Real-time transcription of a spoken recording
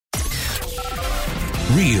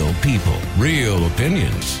Real people, real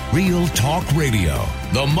opinions, real talk radio.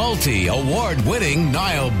 The multi-award-winning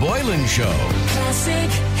Niall Boylan Show.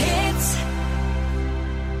 Classic hits.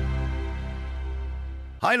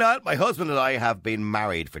 Hi, Niall. My husband and I have been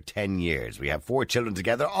married for 10 years. We have 4 children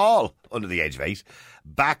together, all under the age of 8.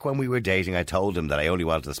 Back when we were dating, I told him that I only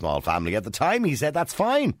wanted a small family. At the time, he said that's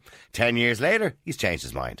fine. 10 years later, he's changed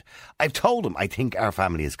his mind. I've told him I think our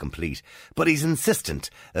family is complete, but he's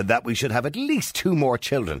insistent that we should have at least 2 more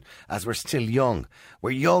children, as we're still young.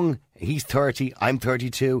 We're young. He's 30. I'm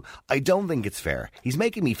 32. I don't think it's fair. He's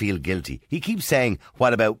making me feel guilty. He keeps saying,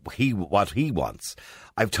 what he wants?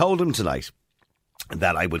 I've told him tonight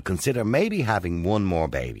that I would consider maybe having 1 more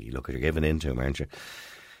baby. Look, you're giving in to him, aren't you?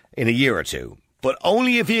 In a year or 2. But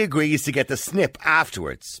only if he agrees to get the snip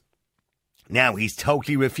afterwards. Now, he's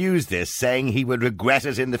totally refused this, saying he would regret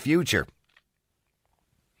it in the future.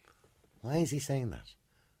 Why is he saying that?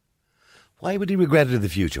 Why would he regret it in the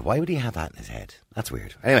future? Why would he have that in his head? That's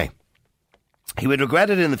weird. Anyway, he would regret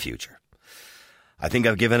it in the future. I think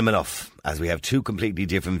I've given him enough, as we have 2 completely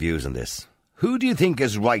different views on this. Who do you think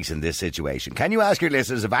is right in this situation? Can you ask your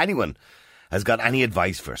listeners if anyone has got any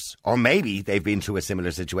advice for us? Or maybe they've been through a similar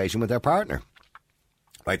situation with their partner.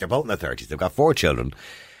 Right, they're both in their 30s. They've got 4 children.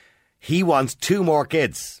 He wants 2 more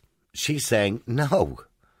kids. She's saying no.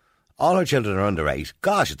 All her children are under 8.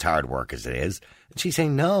 Gosh, it's hard work as it is. And she's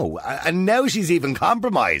saying no. And now she's even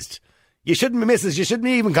compromised. You shouldn't be, missus, you shouldn't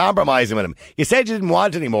be even compromising with him. You said you didn't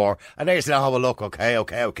want any more. And now you're saying, oh, well, look,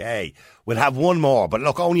 okay. We'll have 1 more. But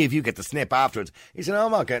look, only if you get the snip afterwards. He said, no,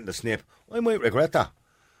 I'm not getting the snip. I might regret that.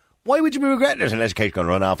 Why would you be regretting it? Unless you're going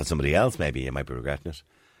to run off with somebody else, maybe you might be regretting it.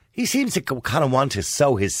 He seems to kind of want to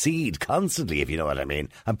sow his seed constantly, if you know what I mean,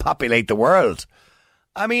 and populate the world.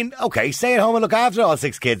 I mean, okay, stay at home and look after all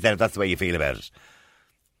 6 kids then, if that's the way you feel about it.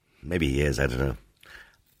 Maybe he is, I don't know.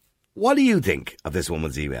 What do you think of this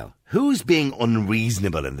woman's email? Who's being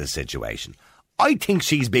unreasonable in this situation? I think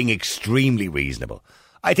she's being extremely reasonable.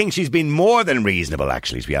 I think she's been more than reasonable,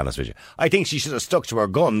 actually, to be honest with you. I think she should have stuck to her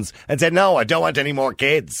guns and said, no, I don't want any more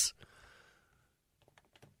kids.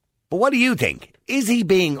 But what do you think? Is he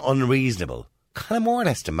being unreasonable? Kind of more or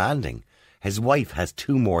less demanding. His wife has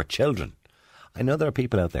 2 more children. I know there are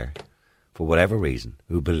people out there, for whatever reason,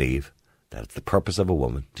 who believe that it's the purpose of a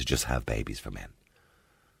woman to just have babies for men.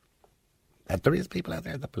 And there is people out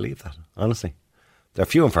there that believe that, honestly. They're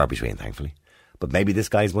few and far between, thankfully. But maybe this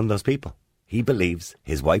guy's one of those people. He believes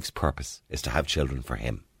his wife's purpose is to have children for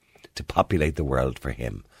him, to populate the world for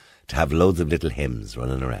him, to have loads of little hims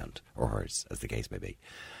running around, or hers, as the case may be.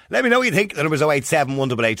 Let me know what you think. The number's 087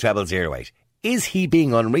 188 0008. Is he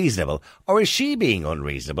being unreasonable, or is she being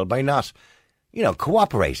unreasonable by not,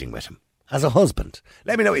 cooperating with him as a husband?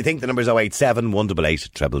 Let me know what you think. The number's 087 188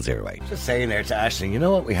 0008. Just saying there to Aisling, you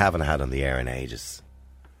know what we haven't had on the air in ages?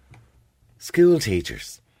 School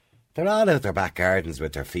teachers. They're all out their back gardens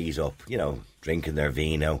with their feet up, drinking their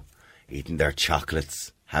vino, eating their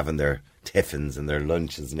chocolates, having their tiffins and their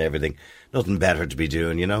lunches and everything. Nothing better to be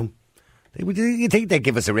doing, You'd think they'd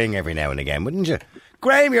give us a ring every now and again, wouldn't you?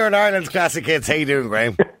 Graham, you're in Ireland's Classic Hits. How you doing,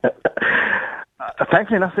 Graham?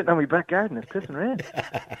 Thankfully not sitting on my back garden. It's pissing rain.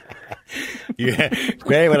 Yeah,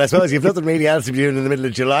 Graham, well, I suppose you've nothing really else to be doing in the middle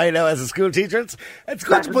of July now as a school teacher. It's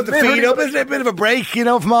good to put the feet up, isn't it? A bit of a break,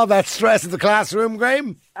 from all that stress in the classroom,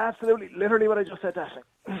 Graham. Absolutely. Literally what I just said, Aisling.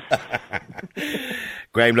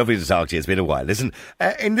 Graham, lovely to talk to you. It's been a while. Listen,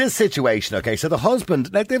 in this situation, okay, so the husband,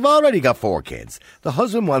 they've already got 4 kids. The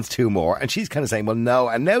husband wants 2 more, and she's kind of saying, well, no.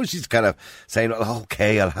 And now she's kind of saying, well,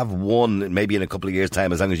 okay, I'll have 1 maybe in a couple of years'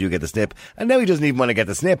 time as long as you get the snip. And now he doesn't even want to get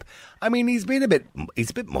the snip. I mean, he's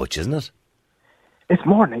a bit much, isn't it? It's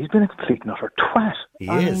more than that. He's been a complete and utter twat. He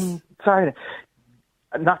is. Sorry.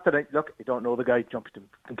 Not that I don't know the guy jumping to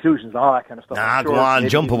conclusions and all that kind of stuff. Nah, go on,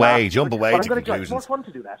 jump away to conclusions. It's more fun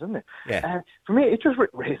to do that, isn't it? Yeah. For me, it just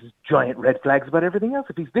raises giant red flags about everything else.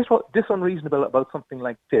 If he's this unreasonable about something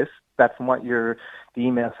like this, that from what the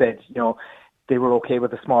email said, they were okay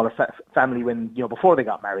with a smaller family when, before they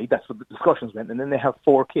got married. That's what the discussions went. And then they have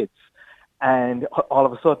 4 kids. And all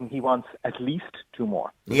of a sudden, he wants at least 2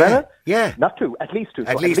 more. Is that it? Yeah. Not 2, at least 2.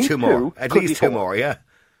 At least 2 more. At least 2 more, yeah.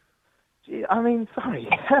 I mean, sorry,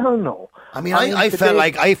 hell no. I mean, I felt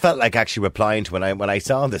like actually replying to when I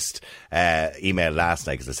saw this email last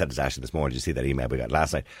night, because I said it to Ashley this morning. Did you see that email we got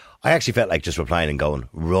last night? I actually felt like just replying and going,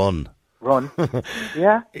 run.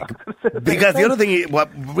 Yeah. Because the other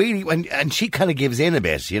thing, and she kind of gives in a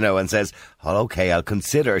bit, and says, oh, okay, I'll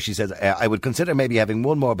consider. She says, I would consider maybe having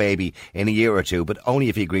 1 more baby in a year or 2, but only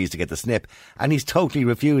if he agrees to get the snip. And he's totally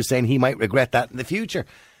refused, saying he might regret that in the future.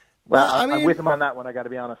 Well, I mean, I'm with him on that one, I got to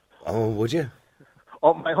be honest. Oh, would you?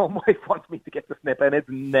 my own wife wants me to get the snip, and it's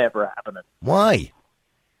never happening. Why?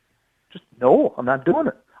 Just, no, I'm not doing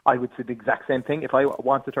it. I would say the exact same thing if I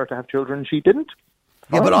wanted her to have children and she didn't.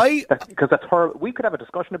 Yeah, but because that's her. We could have a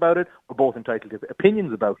discussion about it. We're both entitled to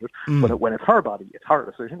opinions about it. But when it's her body, it's her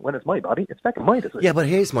decision. When it's my body, it's back my decision. Yeah, but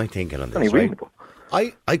here's my thinking on this. Only reasonable.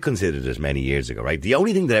 I considered it many years ago, right? The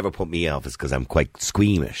only thing that ever put me off is because I'm quite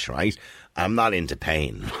squeamish, right? I'm not into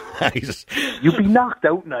pain. You'd be knocked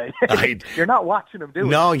out now. You're not watching them do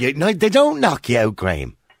it. No, they don't knock you out,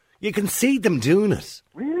 Graham. You can see them doing it.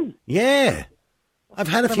 Really? Yeah. I've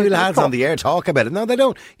had a few lads on the air talk about it. No, they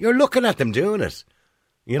don't. You're looking at them doing it.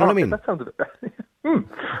 You know what I mean? That sounds a bit...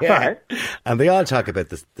 Yeah. Right. And they all talk about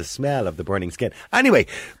the smell of the burning skin. Anyway,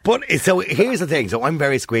 but so here's the thing. So I'm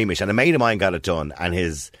very squeamish, and a mate of mine got it done, and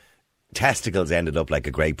his testicles ended up like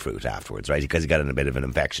a grapefruit afterwards, right? Because he got in a bit of an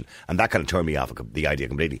infection. And that kind of turned me off the idea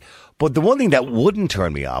completely. But the one thing that wouldn't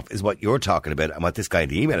turn me off is what you're talking about and what this guy in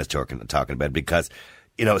the email is talking about, because,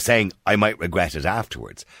 you know, saying I might regret it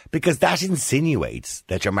afterwards. Because that insinuates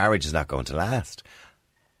that your marriage is not going to last.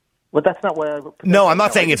 Well, that's not where... No, I'm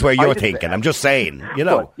not saying it's where you're thinking. I'm just saying, you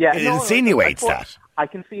know, it insinuates that. I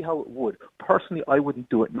can see how it would. Personally, I wouldn't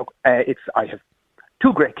do it. Look, I have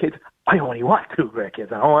 2 great kids. I only want 2 great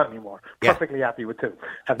kids. I don't want any more. Perfectly happy with 2.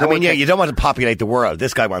 You don't want to populate the world.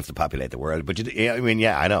 This guy wants to populate the world. But,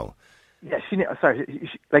 I know. Yeah,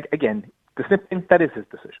 again, the snip thing, that is his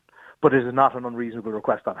decision. But it is not an unreasonable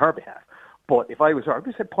request on her behalf. But if I was her, I would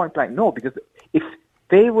have said point blank no, because if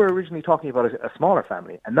they were originally talking about a smaller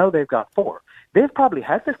family, and now they've got 4. They've probably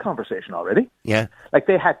had this conversation already. Yeah. Like,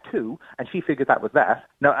 they had 2, and she figured that was that.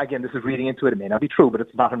 Now, again, this is reading into it. It may not be true, but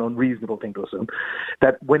it's not an unreasonable thing to assume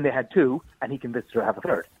that when they had 2, and he convinced her to have a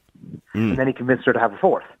 3rd. And then he convinced her to have a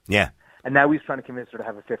 4th. Yeah. And now he's trying to convince her to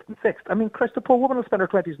have a 5th and 6th. I mean, Chris, the poor woman will spend her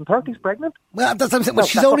 20s and 30s pregnant. Well, that's what I'm saying. Well,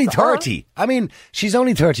 she's only 30. I mean, she's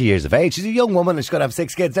only 30 years of age. She's a young woman and she's going to have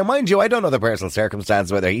 6 kids. Now, mind you, I don't know the personal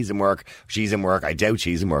circumstances, whether he's in work, she's in work. I doubt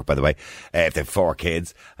she's in work, by the way, if they have 4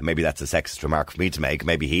 kids. And maybe that's a sexist remark for me to make.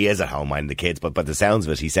 Maybe he is at home minding the kids, but by the sounds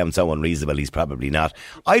of it, he sounds so unreasonable, he's probably not.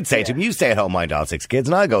 I'd say to him, you stay at home, mind all 6 kids,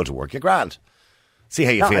 and I'll go to work. You're grand. See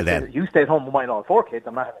how you feel then. You stay at home with mine all 4 kids.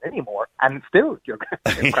 I'm not having any more. And still, you're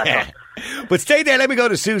cracking on. But stay there. Let me go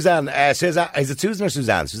to Suzanne. Suzanne, is it Susan or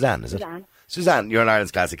Suzanne? Suzanne, is it? Suzanne. Suzanne, you're an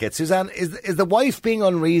Ireland's classic hit. Suzanne, is the wife being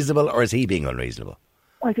unreasonable or is he being unreasonable?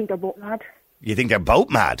 I think they're both mad. You think they're both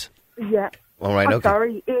mad? Yeah. All right, I'm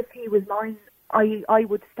sorry. If he was mine, I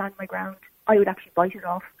would stand my ground. I would actually bite it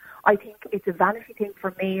off. I think it's a vanity thing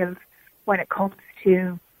for males when it comes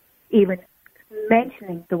to even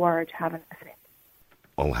mentioning the word having a snip.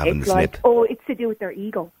 Oh, having it's the snip. It's to do with their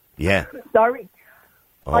ego. Yeah. Sorry.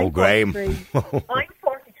 Oh, I'm Graham. 43. I'm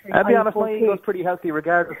 43. I'll be honest, my ego's pretty healthy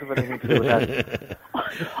regardless of anything to do with that.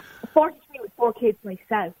 43 with 4 kids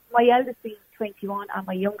myself. My eldest being 21 and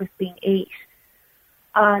my youngest being 8.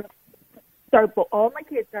 And all my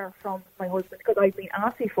kids are from my husband because I've been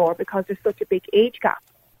asked before because there's such a big age gap.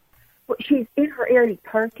 But she's in her early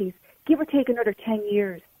 30s, give or take another 10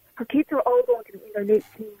 years. Her kids are all going to be in their late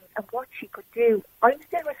teens, and what she could do, I'm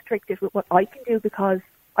still restricted with what I can do because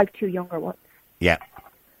I've 2 younger ones. Yeah.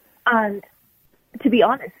 And to be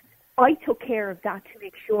honest, I took care of that to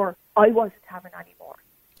make sure I wasn't having any more.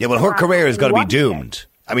 Yeah, well, her career is going to be doomed.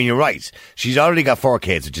 I mean, you're right. She's already got 4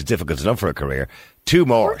 kids, which is difficult enough for a career. 2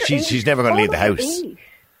 more. She's never going to leave the house. 8.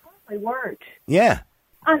 Oh, my word. Yeah.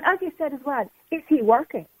 And as you said as well, is he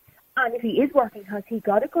working? And if he is working, has he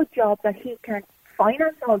got a good job that he can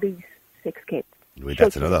finance all these 6 kids? Well,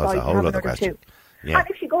 that's a whole other question. Yeah. And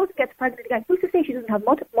if she goes and gets pregnant again, who's to say she doesn't have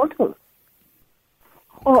multiple?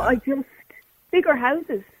 Oh, I just... Bigger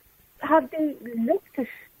houses. Have they looked at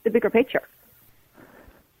the bigger picture?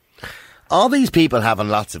 All these people having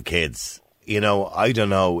lots of kids, you know, I don't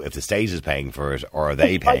know if the state is paying for it or are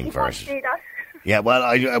they paying for it. Say that. Yeah,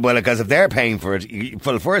 well, because if they're paying for it,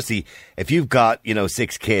 well, firstly, if you've got,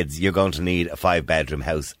 6 kids, you're going to need a 5-bedroom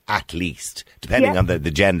house at least, depending on the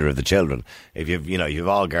gender of the children. If you've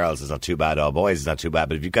all girls, it's not too bad. All boys, it's not too bad.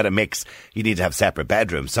 But if you've got a mix, you need to have separate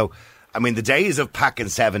bedrooms. So, I mean, the days of packing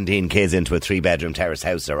 17 kids into a 3-bedroom terrace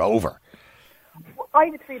house are over. I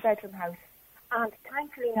have a 3-bedroom house, and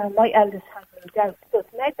thankfully now my eldest has moved out, so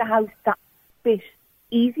it's made the house that bit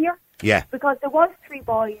easier. Yeah. Because there was 3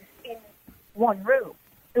 boys in one room.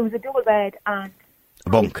 There was a double bed and a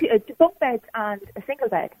bunk beds and a single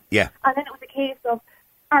bed. Yeah. And then it was a case of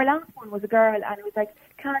our last one was a girl, and it was like,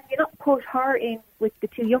 can you not put her in with the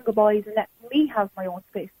 2 younger boys and let me have my own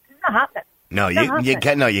space? It's not happening. No, you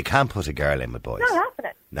can't put a girl in with boys. It's not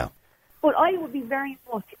happening. No. But I would be very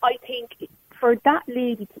much, I think, for that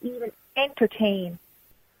lady to even entertain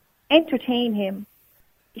him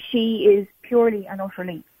she is purely and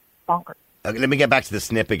utterly bonkers. Okay, let me get back to the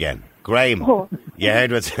snip again. Graham, Oh. you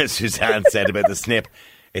heard what Suzanne said about the snip.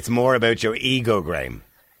 It's more about your ego, Graham.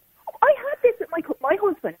 I had this with my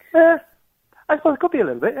husband. I suppose it could be a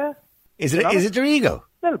little bit, yeah. Is it your ego?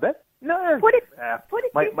 A little bit. No, Put it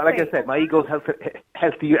my, this like I way. said, my ego's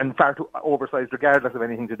healthy and far too oversized, regardless of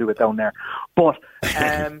anything to do with down there. But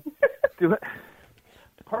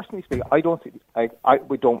personally speaking, I don't see.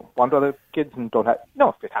 We don't want other kids and don't have. No,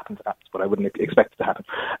 if it happens, it happens. But I wouldn't expect it to happen,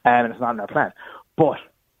 and it's not in our plan. But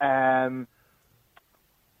I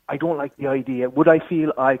don't like the idea. Would I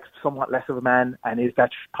feel like somewhat less of a man, and is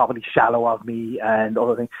that probably shallow of me and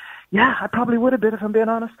other things? Yeah, I probably would a bit if I'm being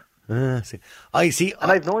honest. I see.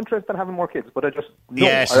 And I have no interest in having more kids, but I just no.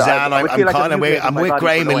 Yeah, Suzanne, I would feel like I'm with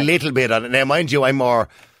Graham a little. little bit on it. Now, mind you, I'm more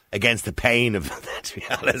against the pain of that, to be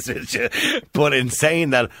honest with you. But in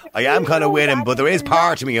saying that, I am kind of with him, but there is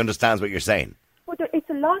part of me who understands what you're saying. But it's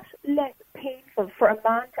a lot less painful for a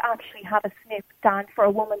man to actually have a snip than for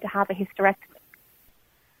a woman to have a hysterectomy.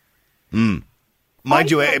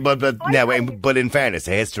 Mind you, but in fairness,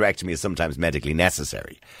 a hysterectomy is sometimes medically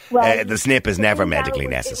necessary. Well, the snip is never that medically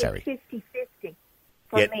was- necessary. It was 50-50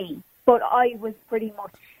 for Yeah. me. But I was pretty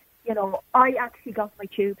much, I actually got my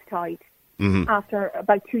tubes tied after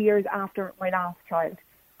about 2 years after my last child.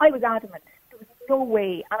 I was adamant. There was no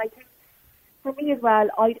way. And I think for me as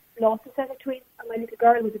well, I'd lost a set of twins and my little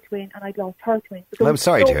girl was a twin and I'd lost her twin. So I'm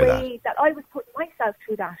sorry to hear that. That I was putting myself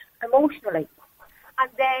through that emotionally.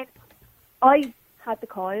 And then I had the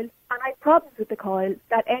coil, and I had problems with the coil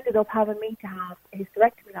that ended up having me to have a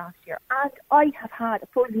hysterectomy last year. And I have had a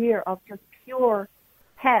full year of just pure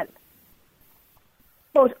hell.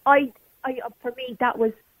 But for me,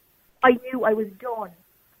 I knew I was done.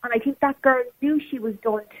 And I think that girl knew she was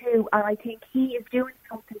done too, and I think he is doing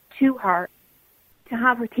something to her to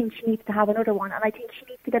have her think she needs to have another one, and I think she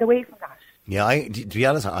needs to get away from that. Yeah, to be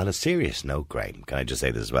honest, on a serious note, Graham, can I just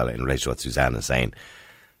say this as well in relation to what Suzanne is saying?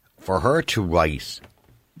 For her to write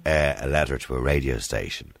a letter to a radio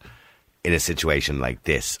station in a situation like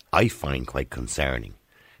this, I find quite concerning.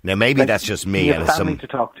 Now, maybe that's just me. You have and family to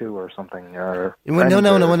talk to or something. Or well, no,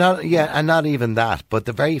 friends not and not even that. But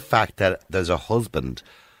the very fact that there's a husband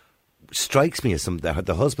strikes me as something.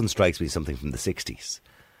 The husband strikes me as something from the 60s.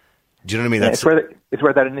 Do you know what I mean? Yeah, it's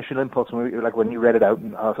where that initial impulse, like when you read it out,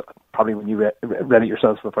 and probably when you read it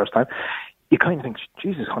yourself for the first time, you kind of think,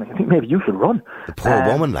 Jesus, honey, I think maybe you should run. The poor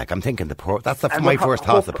woman, like, I'm thinking the poor. That's my first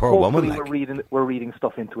thought. The poor woman, like. We're reading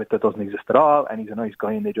stuff into it that doesn't exist at all, and he's a nice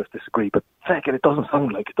guy, and they just disagree. But second, it doesn't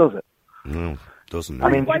sound like it, does it? No, doesn't. I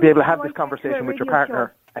mean, you should be able to have this conversation with your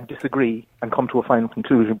partner and disagree and come to a final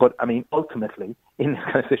conclusion. But I mean, ultimately, in this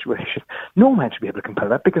kind of situation, no man should be able to compel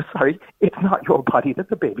that because, sorry, it's not your body that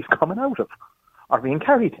the baby's coming out of or being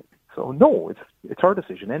carried in. So no, it's her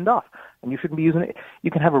decision. End off. And you shouldn't be using it.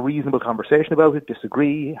 You can have a reasonable conversation about it,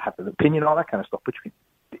 disagree, have an opinion, all that kind of stuff. But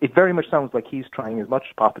it very much sounds like he's trying as much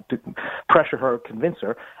as possible to pressure her, convince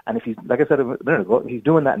her. And if he's, like I said a minute ago, if he's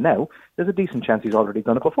doing that now, there's a decent chance he's already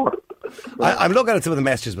done it before. I'm looking at some of the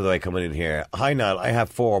messages, by the way, coming in here. Hi, Niall. I have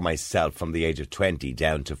 4 myself from the age of 20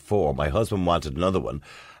 down to 4. My husband wanted another one.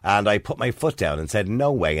 And I put my foot down and said,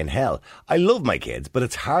 no way in hell. I love my kids, but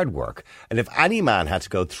it's hard work. And if any man had to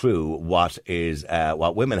go through what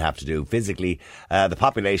women have to do physically, the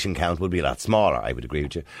population count would be a lot smaller. I would agree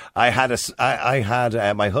with you. I had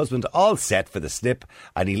my husband all set for the snip,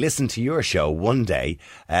 and he listened to your show one day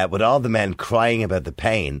with all the men crying about the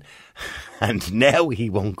pain. And now he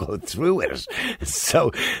won't go through it. So,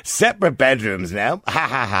 separate bedrooms now. Ha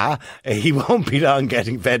ha ha. He won't be long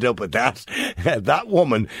getting fed up with that. That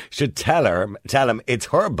woman should tell him it's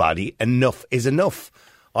her body. Enough is enough.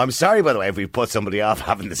 I'm sorry, by the way, if we put somebody off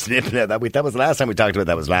having the snip now. That was the last time we talked about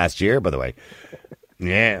that was last year, by the way.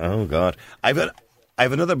 Yeah, oh God. I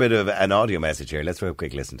have another bit of an audio message here. Let's have a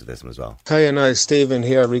quick listen to this one as well. Hi, and I, Stephen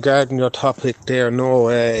here. Regarding your topic there, no,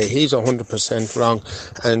 he's 100% wrong,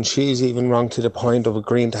 and she's even wrong to the point of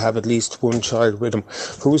agreeing to have at least one child with him.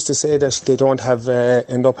 Who's to say that they don't have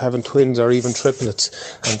end up having twins or even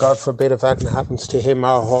triplets? And God forbid if that happens to him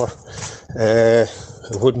or her,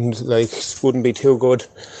 it wouldn't be too good.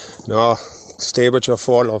 No, stay with your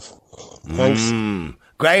 4 love. Thanks.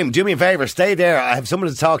 Graham, do me a favour, stay there. I have someone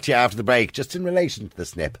to talk to you after the break, just in relation to the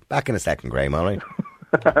snip. Back in a second, Graham, all right?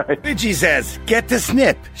 Richie says, get the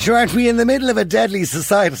snip. Sure, aren't we in the middle of a deadly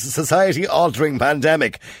society-altering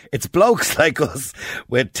pandemic? It's blokes like us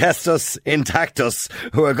with testus intactus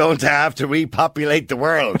who are going to have to repopulate the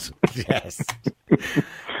world. Yes.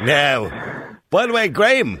 Now, by the way,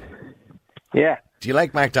 Graham. Yeah. Do you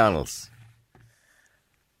like McDonald's?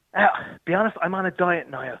 Be honest, I'm on a diet,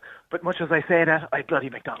 Niall. But much as I say that, I had bloody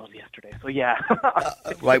McDonald's yesterday. So yeah.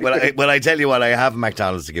 Right. Well, I tell you what, I have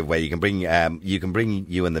McDonald's to give away. You can bring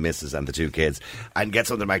you and the missus and the 2 kids and get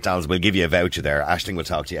something at McDonald's. We'll give you a voucher there. Aisling will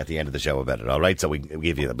talk to you at the end of the show about it. All right. So we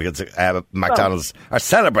give you that because McDonald's are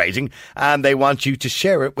celebrating and they want you to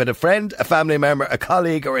share it with a friend, a family member, a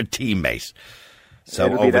colleague, or a teammate.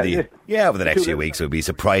 So over the next few weeks, we'll be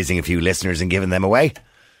surprising a few listeners and giving them away.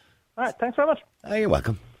 All right. Thanks very much. Oh, you're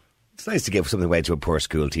welcome. It's nice to give something away to a poor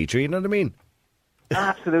school teacher, you know what I mean?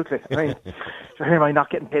 Absolutely. I mean, am I not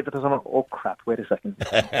getting paid because I'm oh crap, wait a second.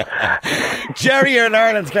 Jerry, you're in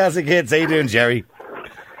Ireland's Classic Hits. How you doing, Jerry?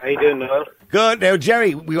 How you doing, Noel? Good. Now,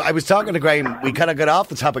 Jerry, I was talking to Graham. We kind of got off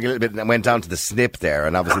the topic a little bit and went down to the snip there.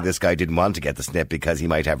 And obviously this guy didn't want to get the snip because he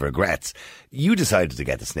might have regrets. You decided to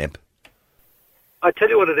get the snip. I tell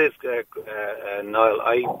you what it is,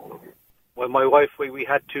 Noel. When my wife, we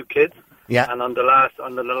had 2 kids. Yeah. And on the last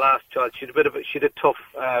child, she had a tough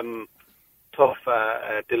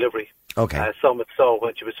delivery. Okay. So much so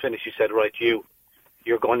when she was finished, she said, "Right,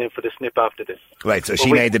 you're going in for the snip after this." Right. So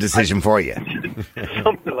she made the decision for you.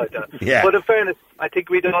 Something like that. Yeah. But in fairness, I think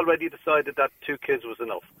we'd already decided that 2 kids was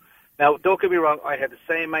enough. Now, don't get me wrong. I had the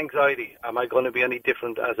same anxiety. Am I going to be any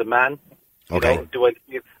different as a man? Okay.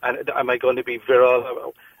 Am I going to be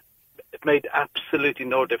virile? It made absolutely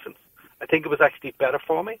no difference. I think it was actually better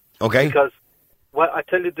for me. Okay. Because, well, I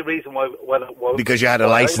tell you the reason why. Because you had a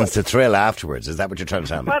license to thrill afterwards. Is that what you're trying to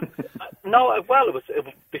tell me? Well, it was.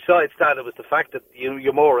 Besides that, it was the fact that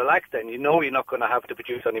you're more relaxed then. You know you're not going to have to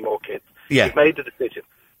produce any more kids. Yeah. You've made the decision.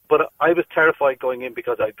 But I was terrified going in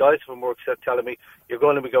because I had guys from work telling me, you're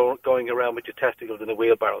going to be going around with your testicles in a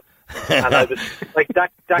wheelbarrow. And I was like,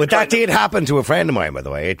 that But that did happen to a friend of mine, by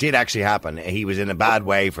the way. It did actually happen. He was in a bad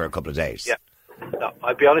way for a couple of days. Yeah. No,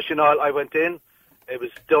 I'll be honest, I went in, it was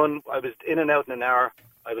done, I was in and out in an hour,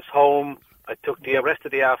 I was home, I took the rest of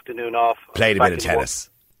the afternoon off. Played a bit of tennis.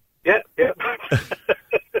 Yeah.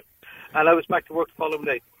 And I was back to work the following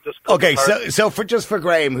day. Okay, so for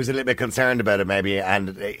Graham, who's a little bit concerned about it maybe,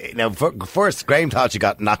 and first, Graham thought you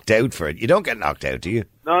got knocked out for it. You don't get knocked out, do you?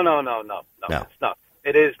 No, it's not.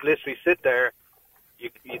 It is literally sit there,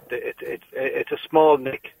 it's a small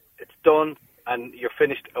nick, it's done, and you're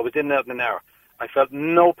finished. I was in and out in an hour. I felt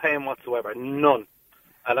no pain whatsoever, none.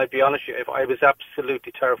 And I'd be honest with you, I was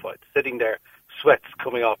absolutely terrified, sitting there, sweats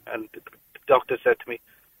coming up, and the doctor said to me,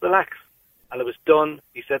 relax. And it was done.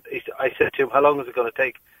 I said to him, how long is it going to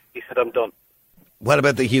take? He said, I'm done. What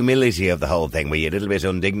about the humility of the whole thing? Were you a little bit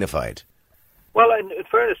undignified? Well, in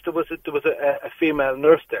fairness, there was a female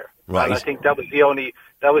nurse there. Right. And I think that was the only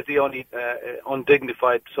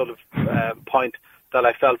undignified sort of point that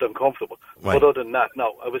I felt uncomfortable. Right. But other than that,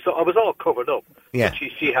 no, I was all covered up. Yeah. But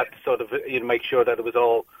she had to sort of make sure that it was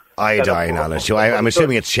all iodine on it. I'm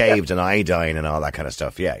assuming it's shaved and iodine and all that kind of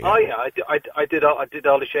stuff. Yeah. Oh yeah, I did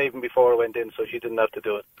all the shaving before I went in, so she didn't have to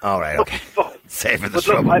do it. All right, okay. Saving the but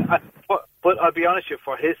trouble. Look, but I'll be honest with you,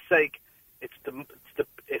 for his sake, it's the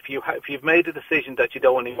if you've made a decision that you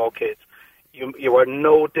don't want any more kids, you are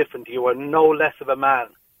no different. You are no less of a man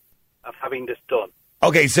of having this done.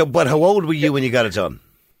 Okay, but how old were you when you got it done?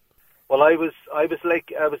 Well, I was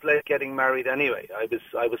late getting married anyway.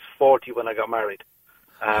 I was 40 when I got married.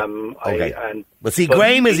 Okay.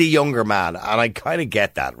 Graham is a younger man, and I kind of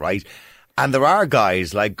get that, right? And there are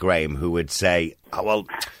guys like Graham who would say, oh, well,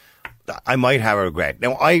 I might have a regret.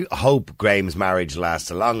 Now, I hope Graham's marriage lasts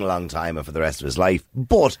a long, long time and for the rest of his life,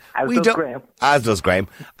 but as does Graham,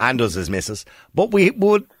 and does his missus. But we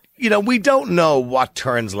don't know what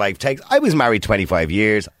turns life takes. I was married 25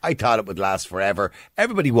 years. I thought it would last forever.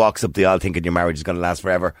 Everybody walks up the aisle thinking your marriage is going to last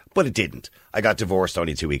forever, but it didn't. I got divorced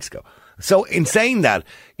only 2 weeks ago. So in saying that,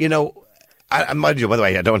 and mind you, by the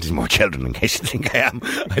way, I don't want any more children, in case you think I am.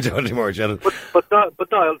 I don't want any more children. But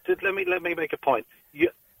Niall, let me make a point.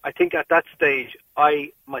 I think at that stage,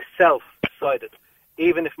 I myself decided,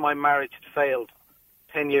 even if my marriage had failed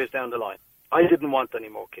 10 years down the line, I didn't want any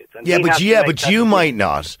more kids. And but you might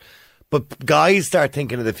not. But guys start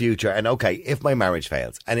thinking of the future, and okay, if my marriage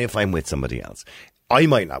fails, and if I'm with somebody else, I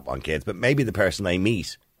might not want kids, but maybe the person I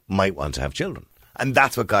meet might want to have children. And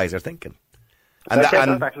that's what guys are thinking. And that's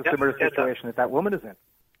actually a similar situation that woman is in.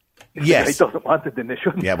 Yes. He doesn't want it, then they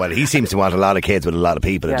shouldn't. Yeah, well, he seems to want a lot of kids with a lot of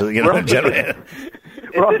people. Yeah. Generally.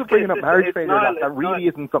 We're also bringing up marriage failure. That really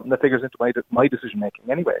isn't something that figures into my decision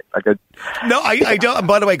making anyway. No, I don't. And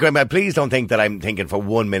by the way, Graham, please don't think that I'm thinking for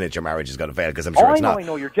 1 minute your marriage is going to fail, because I'm sure it's not. I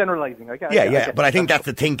know, you're generalising. But I think that's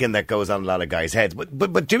the thinking that goes on a lot of guys' heads.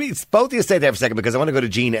 But Jimmy, both of you stay there for a second, because I want to go to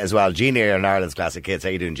Gina as well. Gina, you're in Ireland's Classic Hits. How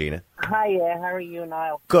you doing, Gina? Hi, how are you,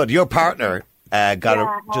 Niall? Good. Your partner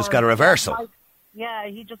just got a reversal. Yeah,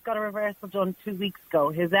 he just got a reversal done 2 weeks ago.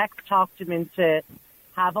 His ex talked him into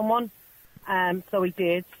having one, so he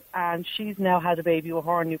did. And she's now had a baby with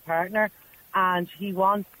her new partner, and he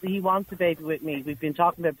wants a baby with me. We've been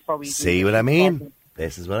talking about it before we see what I mean.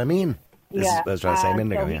 This is what I mean. This is what I was trying to say a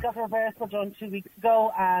minute ago. So he got a reversal done 2 weeks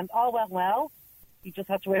ago, and all went well. He just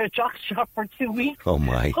had to wear a jockstrap for 2 weeks. Oh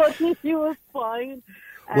my! But he was fine.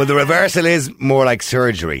 Well, the reversal is more like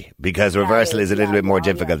surgery, because reversal is a little bit more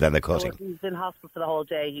difficult than the cutting. He was in hospital for the whole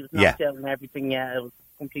day. He was knocked out and everything. Yeah, it was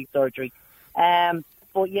complete surgery.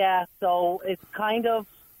 But yeah, so it's kind of,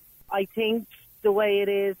 I think the way it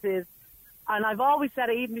is, and I've always said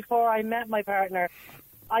it even before I met my partner,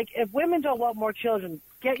 like, if women don't want more children,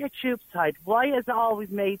 get your tubes tied. Why is it always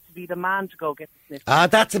made to be the man to go get the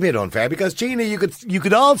snip? That's a bit unfair, because, Gina, you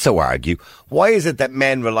could also argue, why is it that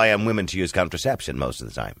men rely on women to use contraception most of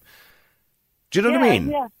the time? Do you know what I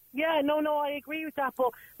mean? Yeah, no, I agree with that.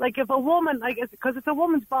 But, like, if a woman, like, because it's a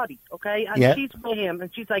woman's body, okay? And she's with him,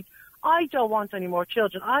 and she's like, I don't want any more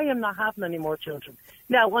children. I am not having any more children.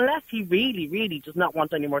 Now, unless he really, really does not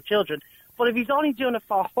want any more children, but if he's only doing it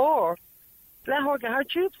for her, let her get her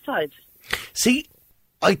tubes tied. See,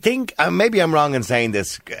 I think, maybe I'm wrong in saying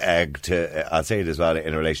this, I'll say it as well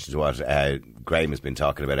in relation to what Graham has been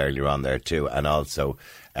talking about earlier on there too, and also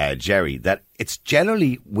Jerry, that it's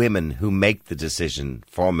generally women who make the decision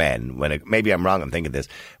for men, maybe I'm wrong in thinking this,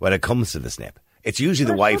 when it comes to the snip. It's usually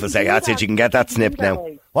the wife will say, that's it, you can get that snip now.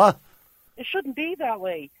 What? It shouldn't be that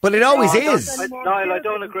way. But it always is. Niall, I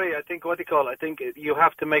don't agree. I think, I think you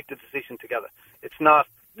have to make the decision together. It's not,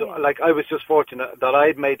 like, I was just fortunate that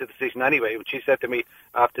I'd made the decision anyway, when she said to me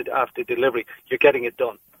after delivery, you're getting it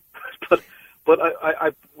done. but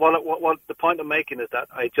what the point I'm making is that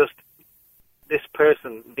this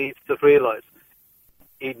person needs to realise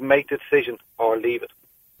he'd make the decision or leave it.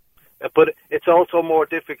 But it's also more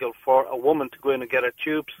difficult for a woman to go in and get her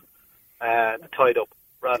tubes tied up.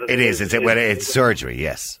 Rather than it's surgery,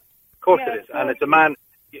 yes. Of course it is, and it's a man.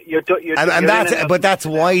 But that's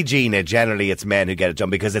why, Gina, generally it's men who get it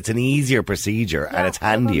done, because it's an easier procedure and it's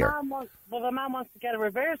handier. But a man wants to get a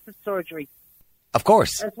reversive surgery. Of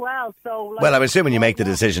course. As well, so. Like, well, I'm assuming you make the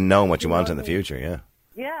decision knowing what you want in the future, yeah.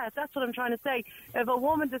 Yeah, that's what I'm trying to say. If a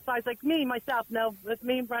woman decides, like myself, now, if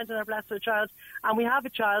me and Brandon are blessed with a child, and we have a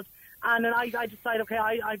child, and then I decide, okay,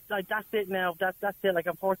 I that's it now. That's it. Like,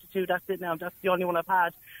 I'm 42. That's it now. That's the only one I've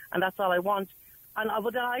had, and that's all I want. And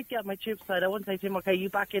then I'd get my tubes tied. I wouldn't say to him, okay, you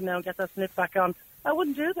back in now and get that snip back on. I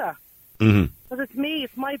wouldn't do that. Because it's me.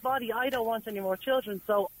 It's my body. I don't want any more children,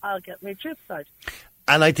 so I'll get my tubes tied.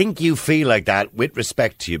 And I think you feel like that with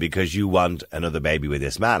respect to you, because you want another baby with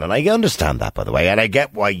this man. And I understand that, by the way. And I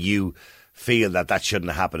get why you feel that shouldn't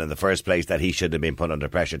have happened in the first place, that he shouldn't have been put under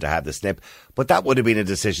pressure to have the snip. But that would have been a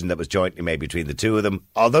decision that was jointly made between the two of them.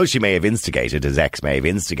 Although she may have instigated, his ex may have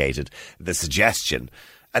instigated the suggestion.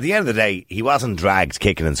 At the end of the day, he wasn't dragged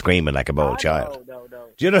kicking and screaming like a bold child. No.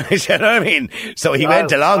 Do you know what I mean? So he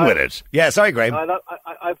went along with it. Yeah, sorry, Graham.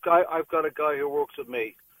 I've got a guy who works with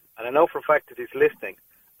me, and I know for a fact that he's listening,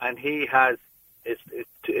 and he has his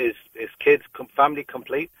kids' family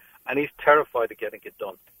complete, and he's terrified of getting it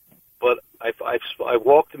done. But I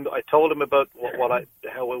walked him. I told him about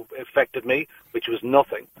how it affected me, which was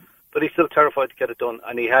nothing. But he's still terrified to get it done,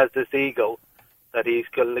 and he has this ego that he's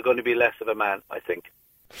going to be less of a man, I think.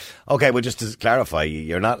 Okay, well, just to clarify,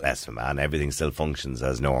 you're not less of a man. Everything still functions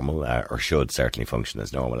as normal, or should certainly function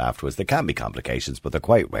as normal afterwards. There can be complications, but they're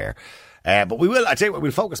quite rare. But I tell you what,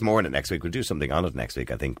 we'll focus more on it next week. We'll do something on it next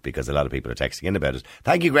week, I think, because a lot of people are texting in about it.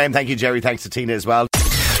 Thank you, Graham. Thank you, Jerry. Thanks to Tina as well.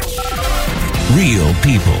 Real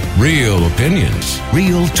people, real opinions,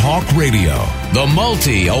 real talk radio. The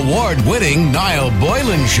multi-award-winning Niall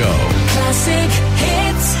Boylan Show. Classic hits.